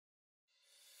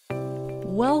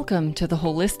Welcome to the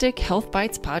Holistic Health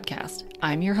Bites podcast.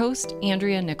 I'm your host,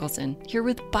 Andrea Nicholson, here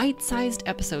with bite-sized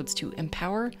episodes to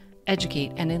empower,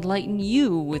 educate, and enlighten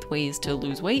you with ways to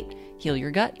lose weight, heal your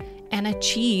gut, and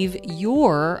achieve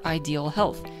your ideal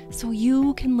health so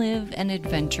you can live an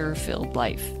adventure-filled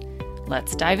life.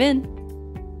 Let's dive in.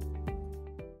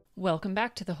 Welcome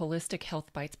back to the Holistic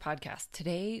Health Bites podcast.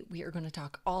 Today, we are going to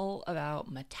talk all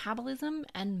about metabolism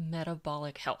and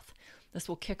metabolic health. This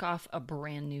will kick off a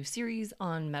brand new series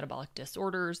on metabolic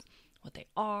disorders, what they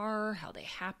are, how they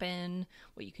happen,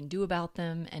 what you can do about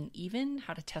them, and even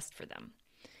how to test for them.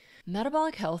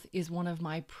 Metabolic health is one of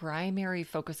my primary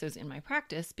focuses in my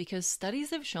practice because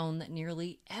studies have shown that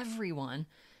nearly everyone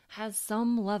has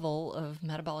some level of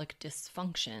metabolic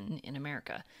dysfunction in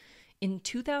America. In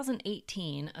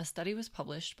 2018, a study was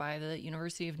published by the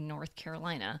University of North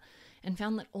Carolina and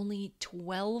found that only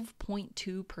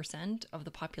 12.2% of the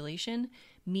population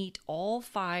meet all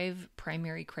 5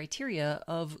 primary criteria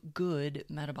of good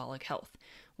metabolic health,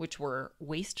 which were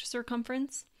waist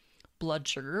circumference, blood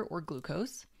sugar or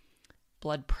glucose,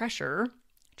 blood pressure,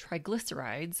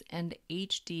 triglycerides, and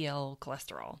HDL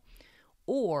cholesterol.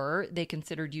 Or they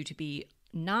considered you to be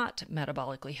not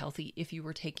metabolically healthy if you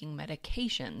were taking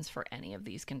medications for any of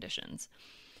these conditions.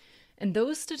 And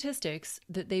those statistics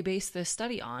that they based this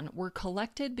study on were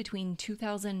collected between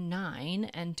 2009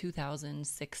 and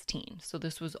 2016. So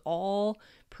this was all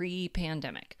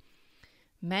pre-pandemic.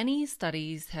 Many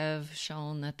studies have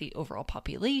shown that the overall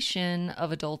population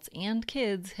of adults and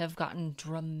kids have gotten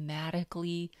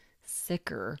dramatically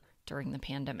sicker during the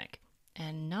pandemic,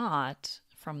 and not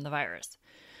from the virus.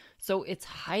 So it's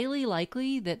highly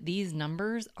likely that these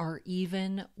numbers are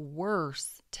even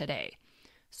worse today.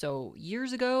 So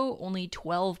years ago, only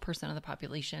 12% of the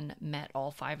population met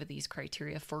all 5 of these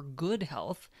criteria for good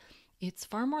health. It's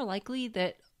far more likely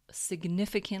that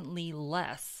significantly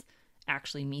less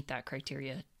actually meet that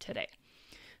criteria today.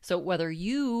 So whether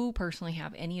you personally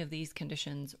have any of these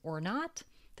conditions or not,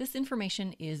 this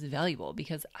information is valuable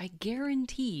because I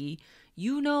guarantee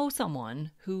you know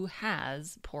someone who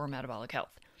has poor metabolic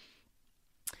health.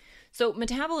 So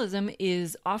metabolism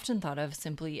is often thought of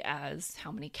simply as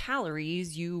how many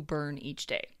calories you burn each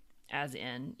day, as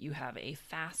in you have a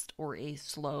fast or a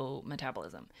slow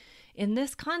metabolism. In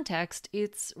this context,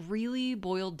 it's really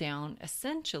boiled down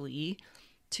essentially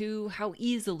to how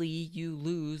easily you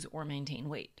lose or maintain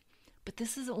weight. But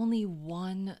this is only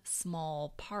one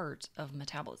small part of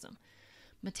metabolism.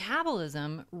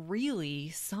 Metabolism really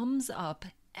sums up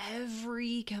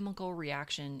every chemical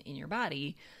reaction in your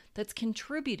body that's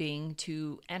contributing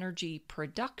to energy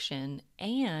production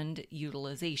and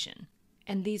utilization.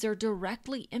 And these are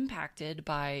directly impacted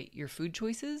by your food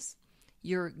choices,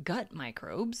 your gut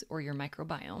microbes or your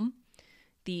microbiome,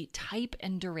 the type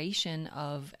and duration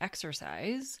of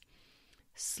exercise,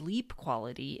 sleep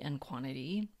quality and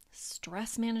quantity,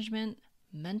 stress management,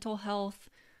 mental health,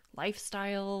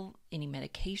 lifestyle, any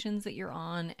medications that you're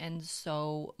on, and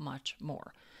so much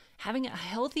more. Having a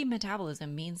healthy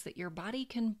metabolism means that your body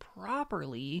can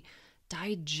properly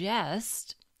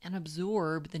digest and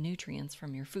absorb the nutrients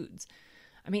from your foods.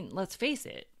 I mean, let's face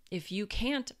it, if you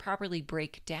can't properly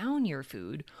break down your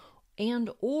food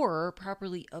and or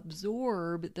properly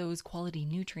absorb those quality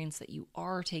nutrients that you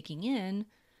are taking in,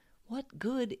 what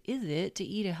good is it to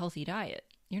eat a healthy diet?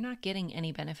 You're not getting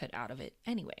any benefit out of it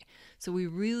anyway. So we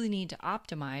really need to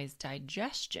optimize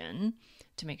digestion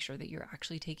to make sure that you're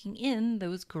actually taking in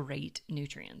those great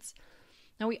nutrients.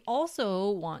 Now, we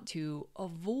also want to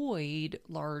avoid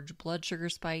large blood sugar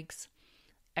spikes,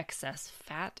 excess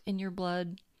fat in your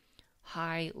blood,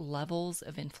 high levels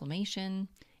of inflammation,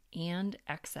 and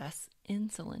excess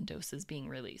insulin doses being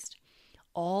released.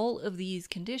 All of these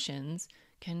conditions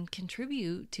can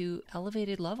contribute to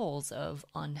elevated levels of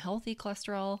unhealthy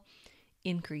cholesterol,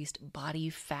 increased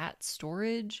body fat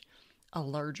storage, a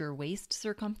larger waist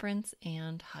circumference,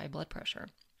 and high blood pressure.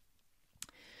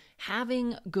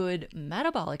 Having good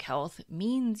metabolic health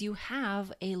means you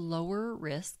have a lower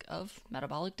risk of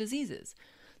metabolic diseases.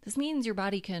 This means your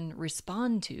body can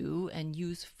respond to and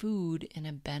use food in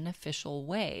a beneficial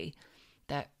way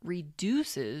that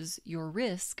reduces your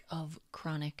risk of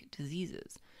chronic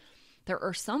diseases. There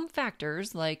are some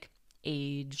factors like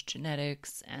age,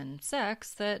 genetics, and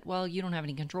sex that, well, you don't have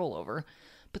any control over,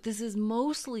 but this is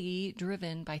mostly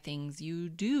driven by things you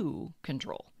do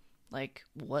control, like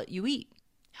what you eat,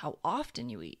 how often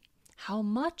you eat, how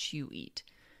much you eat,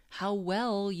 how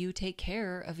well you take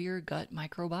care of your gut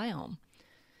microbiome,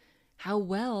 how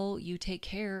well you take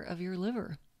care of your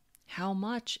liver, how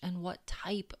much and what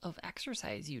type of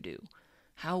exercise you do,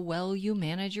 how well you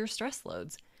manage your stress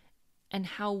loads, and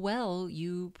how well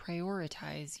you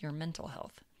prioritize your mental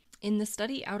health. In the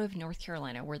study out of North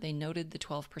Carolina, where they noted the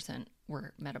 12%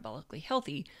 were metabolically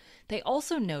healthy, they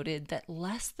also noted that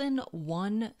less than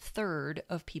 1/3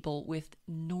 of people with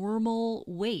normal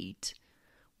weight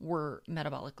were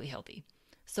metabolically healthy.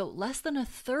 So less than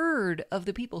 1/3 of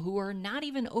the people who are not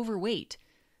even overweight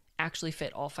actually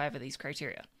fit all 5 of these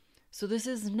criteria. So this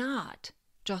is not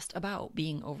just about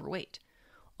being overweight.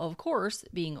 Of course,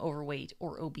 being overweight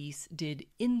or obese did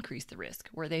increase the risk,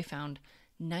 where they found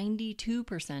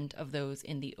 92% of those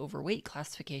in the overweight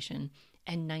classification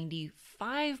and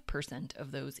 95%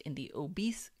 of those in the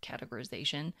obese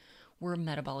categorization were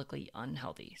metabolically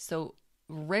unhealthy. So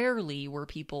rarely were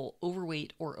people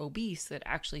overweight or obese that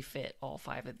actually fit all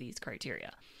 5 of these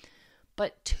criteria.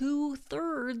 But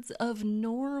 2/3 of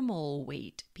normal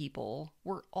weight people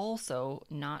were also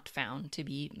not found to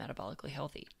be metabolically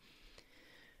healthy.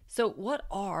 So what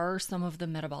are some of the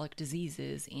metabolic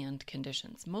diseases and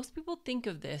conditions? Most people think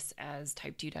of this as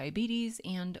type 2 diabetes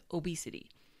and obesity.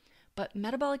 But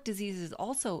metabolic diseases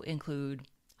also include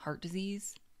heart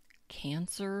disease,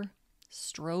 cancer,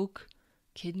 stroke,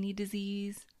 kidney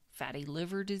disease, fatty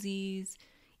liver disease,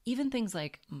 even things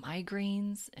like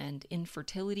migraines and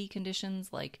infertility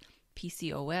conditions like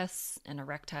PCOS and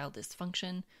erectile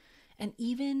dysfunction, and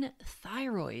even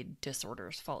thyroid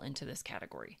disorders fall into this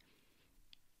category.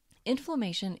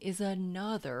 Inflammation is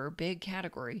another big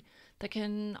category that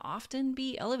can often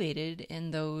be elevated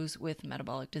in those with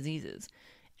metabolic diseases.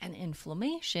 And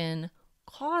inflammation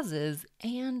causes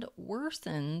and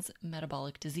worsens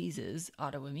metabolic diseases,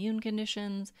 autoimmune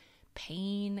conditions,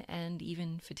 pain, and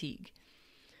even fatigue.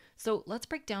 So let's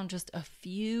break down just a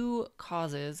few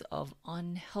causes of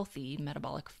unhealthy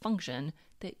metabolic function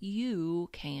that you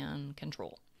can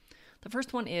control. The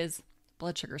first one is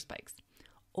blood sugar spikes.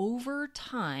 Over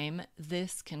time,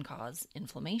 this can cause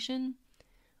inflammation,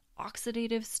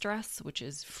 oxidative stress, which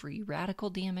is free radical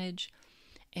damage,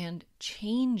 and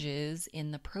changes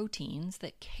in the proteins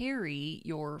that carry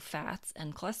your fats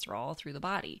and cholesterol through the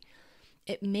body.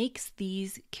 It makes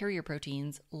these carrier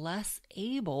proteins less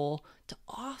able to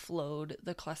offload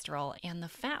the cholesterol and the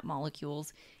fat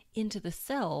molecules into the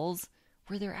cells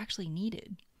where they're actually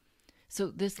needed. So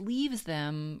this leaves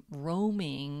them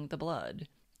roaming the blood,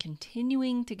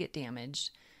 continuing to get damaged,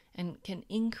 and can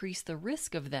increase the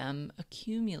risk of them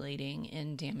accumulating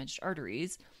in damaged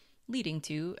arteries, leading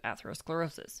to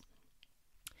atherosclerosis.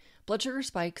 Blood sugar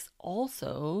spikes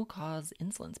also cause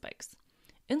insulin spikes.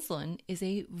 Insulin is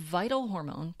a vital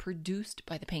hormone produced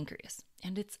by the pancreas,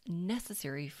 and it's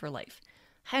necessary for life.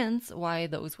 Hence, why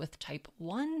those with type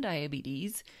 1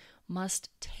 diabetes must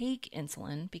take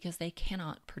insulin because they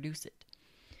cannot produce it.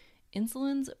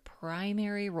 Insulin's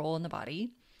primary role in the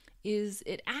body is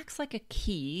it acts like a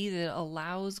key that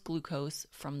allows glucose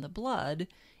from the blood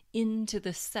into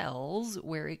the cells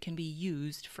where it can be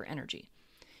used for energy.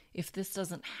 If this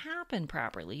doesn't happen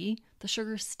properly, the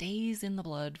sugar stays in the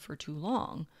blood for too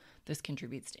long. This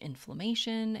contributes to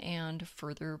inflammation and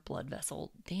further blood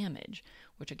vessel damage,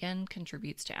 which again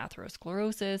contributes to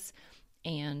atherosclerosis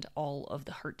and all of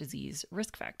the heart disease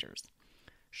risk factors.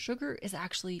 Sugar is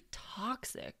actually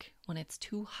toxic when it's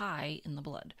too high in the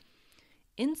blood.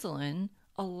 Insulin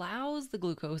allows the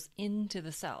glucose into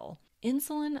the cell.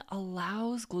 Insulin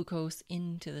allows glucose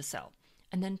into the cell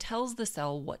and then tells the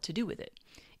cell what to do with it.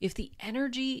 If the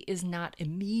energy is not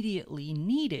immediately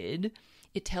needed,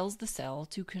 it tells the cell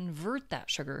to convert that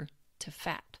sugar to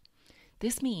fat.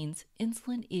 This means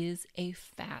insulin is a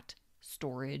fat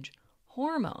storage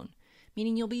hormone,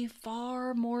 meaning you'll be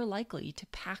far more likely to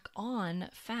pack on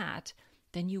fat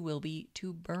than you will be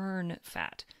to burn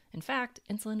fat. In fact,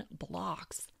 insulin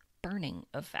blocks burning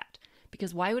of fat,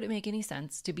 because why would it make any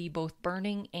sense to be both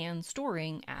burning and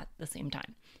storing at the same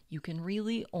time? You can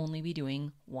really only be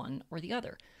doing one or the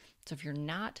other. So if you're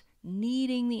not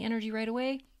needing the energy right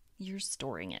away, you're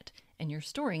storing it, and you're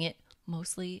storing it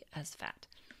mostly as fat.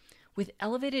 With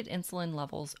elevated insulin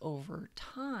levels over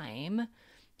time,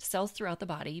 cells throughout the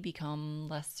body become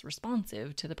less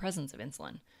responsive to the presence of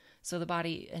insulin. So the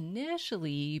body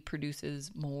initially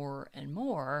produces more and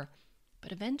more,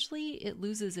 but eventually it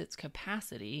loses its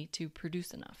capacity to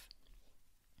produce enough.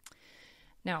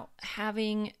 Now,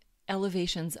 having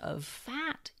elevations of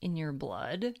fat in your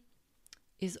blood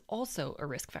is also a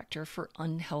risk factor for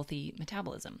unhealthy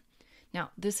metabolism.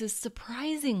 Now, this is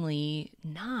surprisingly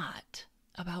not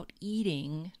about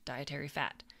eating dietary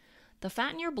fat. The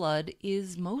fat in your blood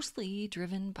is mostly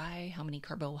driven by how many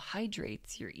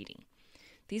carbohydrates you're eating.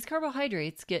 These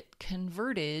carbohydrates get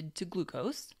converted to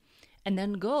glucose and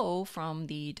then go from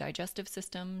the digestive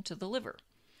system to the liver.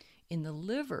 In the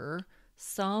liver,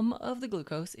 some of the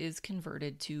glucose is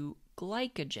converted to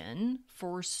glycogen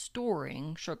for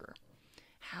storing sugar.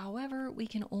 However, we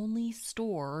can only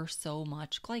store so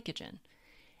much glycogen.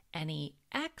 Any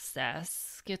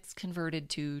excess gets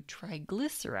converted to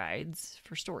triglycerides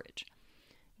for storage.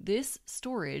 This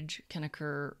storage can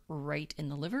occur right in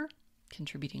the liver,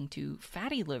 contributing to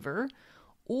fatty liver,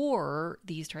 or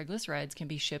these triglycerides can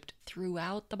be shipped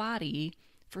throughout the body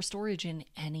for storage in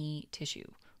any tissue,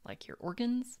 like your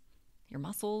organs, your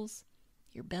muscles,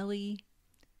 your belly,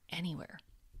 anywhere.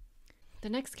 The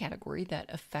next category that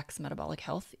affects metabolic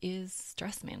health is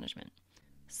stress management.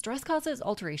 Stress causes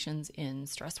alterations in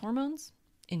stress hormones,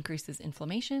 increases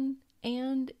inflammation,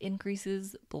 and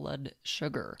increases blood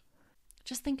sugar.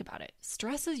 Just think about it.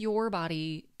 Stress is your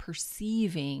body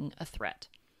perceiving a threat.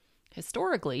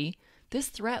 Historically, this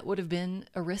threat would have been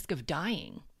a risk of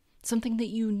dying, something that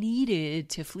you needed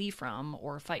to flee from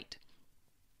or fight.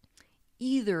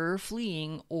 Either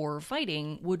fleeing or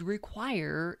fighting would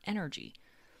require energy.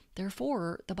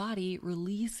 Therefore, the body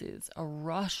releases a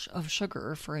rush of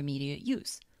sugar for immediate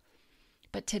use.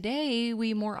 But today,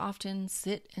 we more often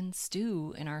sit and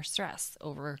stew in our stress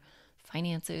over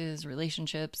finances,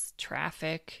 relationships,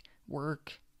 traffic,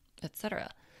 work,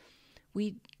 etc.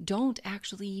 We don't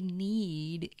actually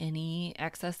need any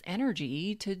excess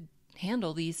energy to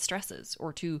handle these stresses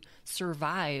or to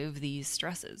survive these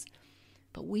stresses.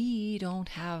 But we don't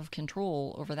have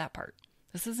control over that part.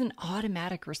 This is an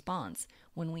automatic response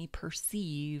when we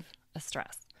perceive a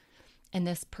stress. And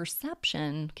this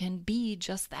perception can be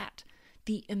just that,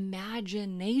 the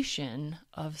imagination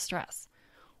of stress.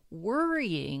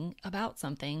 Worrying about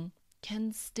something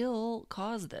can still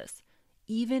cause this,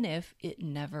 even if it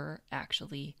never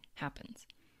actually happens.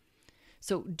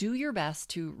 So do your best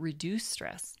to reduce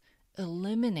stress,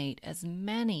 eliminate as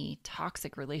many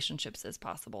toxic relationships as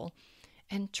possible,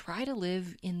 and try to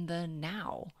live in the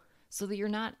now so that you're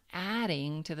not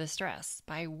adding to the stress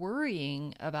by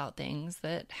worrying about things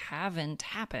that haven't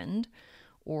happened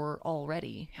or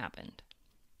already happened.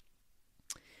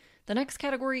 The next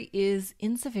category is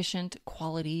insufficient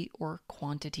quality or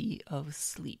quantity of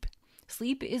sleep.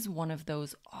 Sleep is one of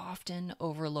those often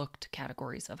overlooked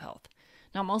categories of health.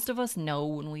 Now, most of us know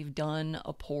when we've done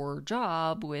a poor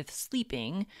job with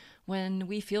sleeping, when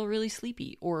we feel really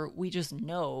sleepy, or we just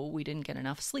know we didn't get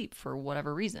enough sleep for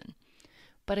whatever reason.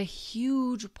 But a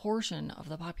huge portion of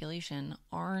the population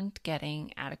aren't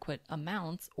getting adequate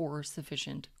amounts or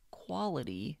sufficient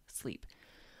quality sleep.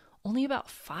 Only about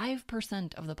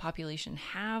 5% of the population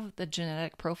have the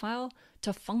genetic profile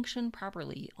to function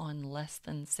properly on less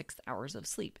than 6 hours of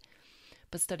sleep.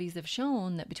 But studies have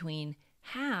shown that between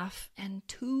half and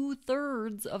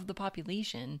 2/3 of the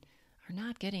population are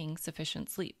not getting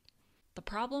sufficient sleep. The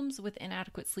problems with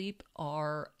inadequate sleep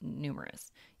are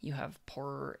numerous. You have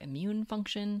poor immune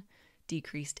function,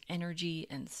 decreased energy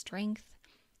and strength,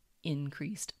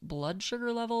 increased blood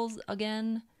sugar levels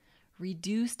again,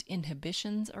 reduced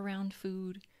inhibitions around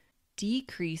food,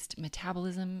 decreased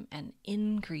metabolism and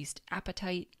increased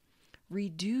appetite,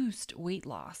 reduced weight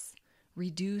loss,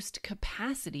 reduced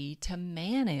capacity to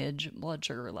manage blood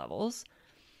sugar levels,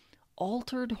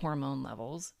 altered hormone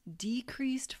levels,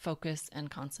 decreased focus and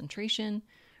concentration,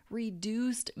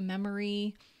 reduced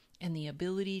memory and the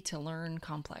ability to learn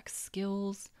complex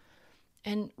skills,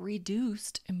 and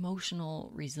reduced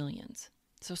emotional resilience.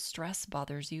 So stress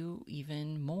bothers you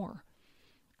even more.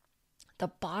 The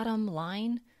bottom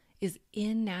line is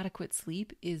inadequate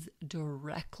sleep is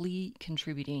directly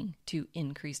contributing to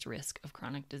increased risk of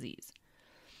chronic disease.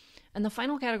 And the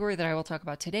final category that I will talk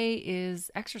about today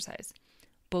is exercise.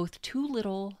 Both too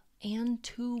little and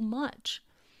too much.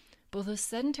 Both a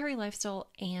sedentary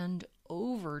lifestyle and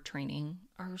overtraining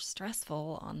are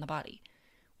stressful on the body.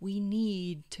 We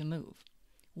need to move.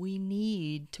 We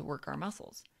need to work our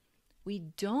muscles. We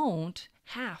don't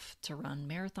have to run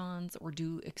marathons or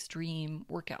do extreme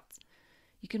workouts.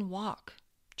 You can walk,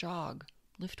 jog,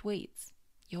 lift weights,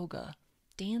 yoga,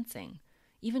 dancing,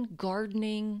 even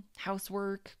gardening,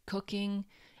 housework, cooking.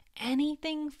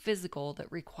 Anything physical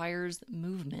that requires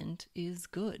movement is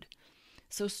good.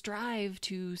 So strive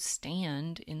to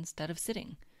stand instead of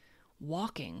sitting,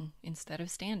 walking instead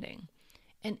of standing,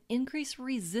 and increase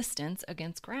resistance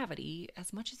against gravity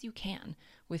as much as you can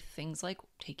with things like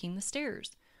taking the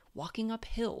stairs, walking up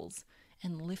hills,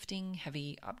 and lifting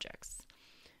heavy objects.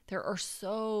 There are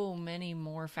so many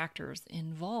more factors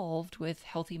involved with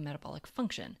healthy metabolic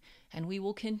function, and we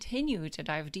will continue to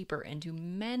dive deeper into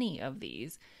many of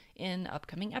these in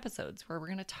upcoming episodes where we're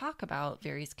going to talk about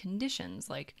various conditions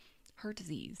like heart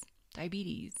disease,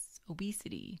 diabetes,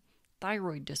 obesity,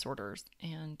 thyroid disorders,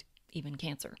 and even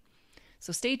cancer.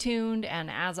 So stay tuned.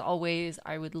 And as always,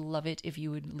 I would love it if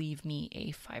you would leave me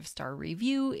a 5-star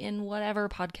review in whatever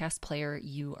podcast player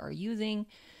you are using.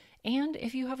 And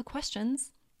if you have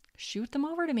questions, shoot them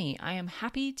over to me. I am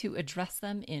happy to address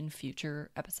them in future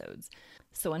episodes.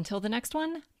 So until the next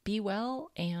one, be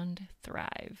well and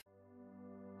thrive.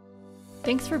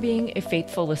 Thanks for being a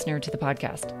faithful listener to the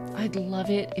podcast. I'd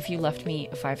love it if you left me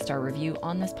a 5-star review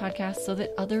on this podcast so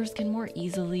that others can more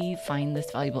easily find this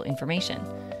valuable information.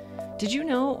 Did you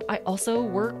know I also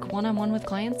work one-on-one with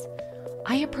clients?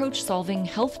 I approach solving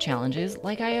health challenges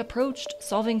like I approached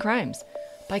solving crimes,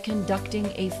 by conducting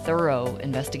a thorough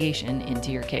investigation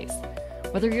into your case.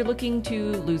 Whether you're looking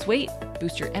to lose weight,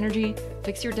 boost your energy,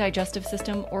 fix your digestive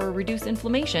system, or reduce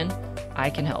inflammation, I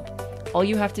can help. All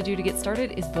you have to do to get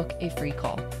started is book a free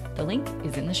call. The link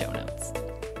is in the show notes.